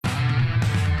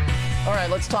All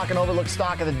right, let's talk an overlooked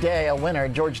stock of the day. A winner,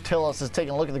 George Tsilis, is taking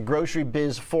a look at the grocery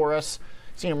biz for us.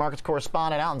 Senior markets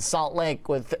correspondent out in Salt Lake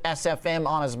with SFM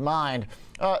on his mind.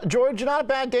 George, not a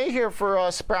bad day here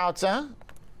for Sprouts, huh?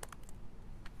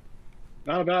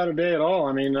 Not a bad day at all.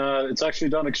 I mean, it's actually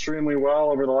done extremely well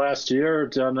over the last year.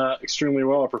 Done extremely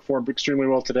well. It performed extremely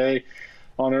well today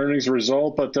on earnings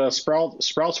result. But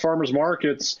Sprouts Farmers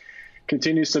Markets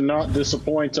continues to not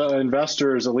disappoint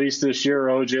investors, at least this year,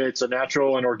 OJ. It's a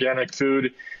natural and organic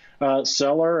food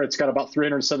seller. It's got about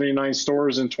 379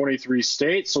 stores in 23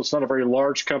 states, so it's not a very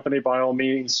large company by all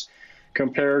means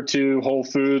compared to Whole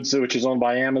Foods, which is owned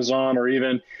by Amazon, or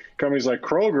even companies like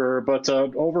Kroger. But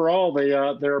overall,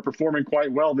 they're performing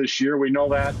quite well this year. We know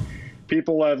that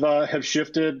people have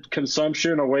shifted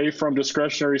consumption away from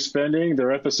discretionary spending.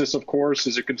 Their emphasis, of course,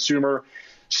 is a consumer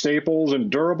staples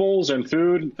and durables, and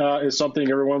food is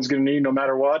something everyone's going to need no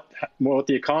matter what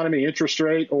the economy, interest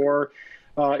rate, or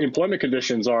employment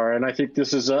conditions are. And I think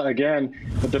this is, again,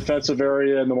 a defensive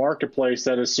area in the marketplace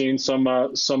that has seen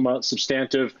some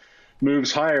substantive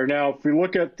moves higher. Now, if we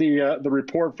look at the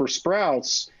report for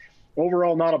Sprouts,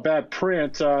 overall not a bad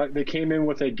print. They came in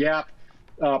with a GAAP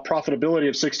profitability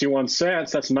of 61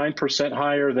 cents. That's 9%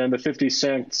 higher than the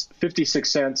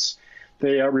 56 cents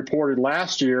they reported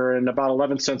last year, and about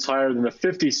 11 cents higher than the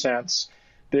 50 cents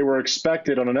they were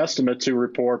expected on an estimate to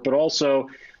report. But also,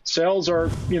 sales are,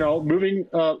 moving,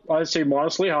 I'd say,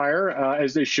 modestly higher,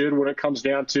 as they should when it comes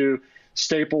down to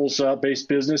staples-based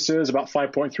businesses. About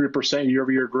 5.3%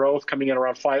 year-over-year growth, coming in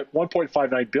around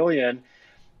 1.59 billion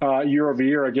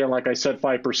year-over-year. Again, like I said,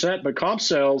 5%. But comp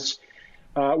sales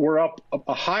were up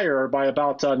higher by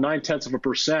about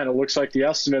 0.9%. It looks like the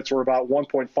estimates were about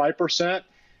 1.5%.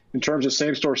 In terms of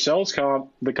same-store sales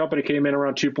comp, the company came in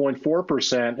around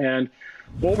 2.4%. And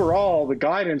overall, the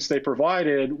guidance they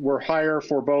provided were higher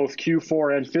for both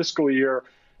Q4 and fiscal year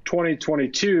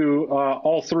 2022,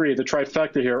 all three, the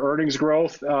trifecta here. Earnings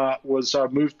growth was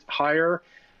moved higher,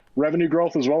 revenue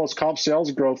growth, as well as comp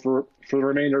sales growth for the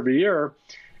remainder of the year.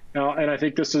 And I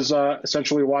think this is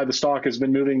essentially why the stock has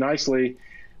been moving nicely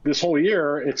this whole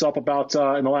year. It's up about,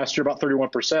 in the last year, about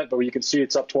 31%, but you can see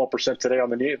it's up 12% today on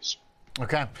the news.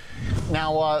 Okay.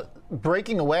 Now,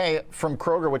 breaking away from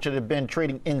Kroger, which it had been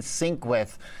trading in sync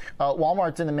with,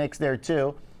 Walmart's in the mix there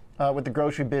too, with the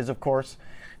grocery biz, of course.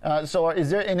 So is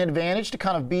there an advantage to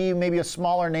kind of be maybe a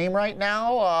smaller name right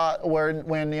now,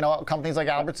 when companies like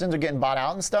Albertsons are getting bought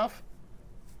out and stuff?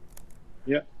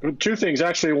 Yeah, two things.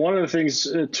 Actually, one of the things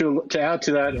to add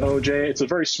to that, OJ, it's a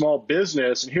very small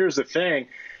business. And here's the thing.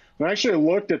 When I actually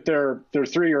looked at their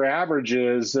 3-year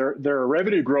averages, their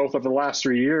revenue growth over the last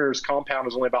 3 years, compound,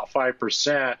 is only about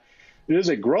 5%. It is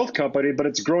a growth company, but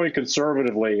it's growing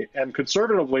conservatively. And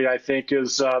conservatively, I think,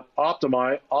 is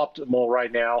optimal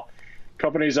right now.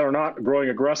 Companies that are not growing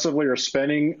aggressively or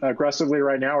spending aggressively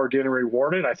right now are getting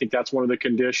rewarded. I think that's one of the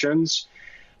conditions.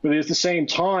 But at the same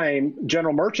time,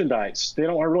 general merchandise, they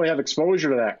don't really have exposure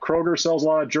to that. Kroger sells a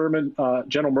lot of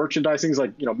general merchandise, things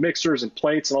like mixers and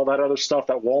plates and all that other stuff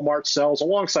that Walmart sells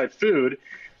alongside food.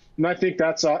 And I think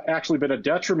that's actually been a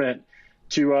detriment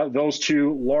to those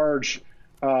two large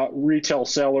retail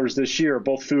sellers this year,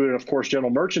 both food and, of course,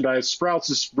 general merchandise. Sprouts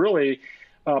is really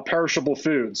perishable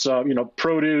foods,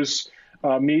 produce,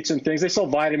 meats and things. They sell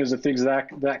vitamins and things of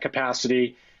that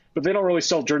capacity, but they don't really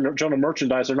sell general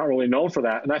merchandise. They're not really known for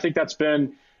that. And I think that's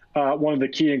been one of the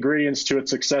key ingredients to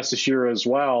its success this year as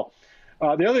well.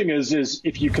 The other thing is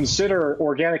if you consider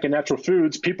organic and natural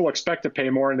foods, people expect to pay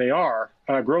more, and they are.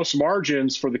 Gross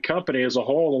margins for the company as a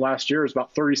whole in the last year is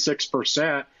about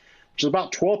 36%, which is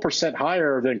about 12%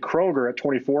 higher than Kroger at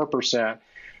 24%.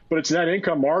 But its net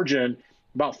income margin,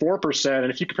 about 4%.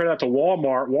 And if you compare that to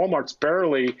Walmart, Walmart's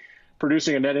barely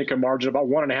producing a net income margin about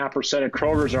 1.5%, and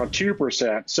Kroger's around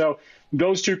 2%. So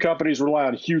those two companies rely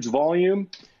on huge volume.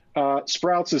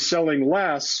 Sprouts is selling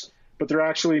less, but they're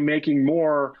actually making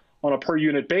more on a per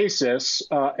unit basis.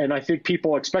 And I think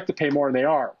people expect to pay more, and they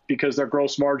are, because their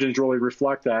gross margins really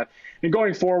reflect that. And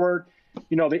going forward,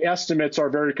 the estimates are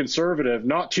very conservative,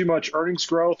 not too much earnings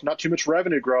growth, not too much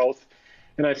revenue growth.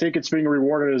 And I think it's being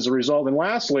rewarded as a result. And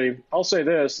lastly, I'll say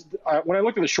this. When I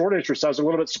looked at the short interest, I was a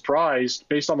little bit surprised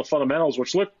based on the fundamentals,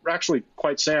 which look actually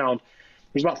quite sound.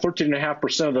 There's about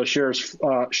 13.5% of those shares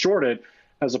shorted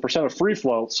as a percent of free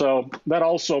float. So that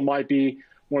also might be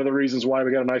one of the reasons why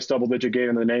we got a nice double-digit gain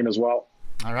in the name as well.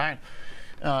 All right.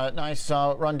 Nice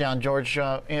rundown, George.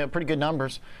 Pretty good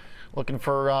numbers. Looking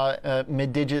for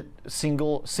mid-digit,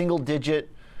 single-digit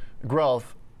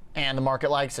growth, and the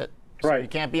market likes it. So right. You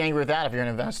can't be angry with that if you're an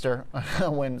investor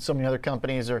when so many other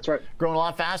companies are growing a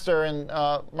lot faster and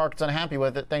market's unhappy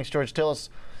with it. Thanks, George Tsilis.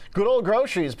 Good old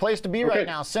groceries, place to be Okay. right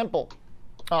now. Simple.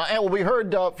 And we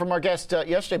heard from our guest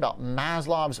yesterday about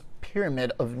Maslow's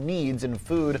pyramid of needs in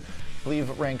food. I believe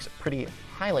it ranks pretty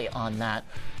highly on that.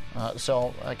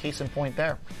 So, case in point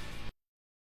there.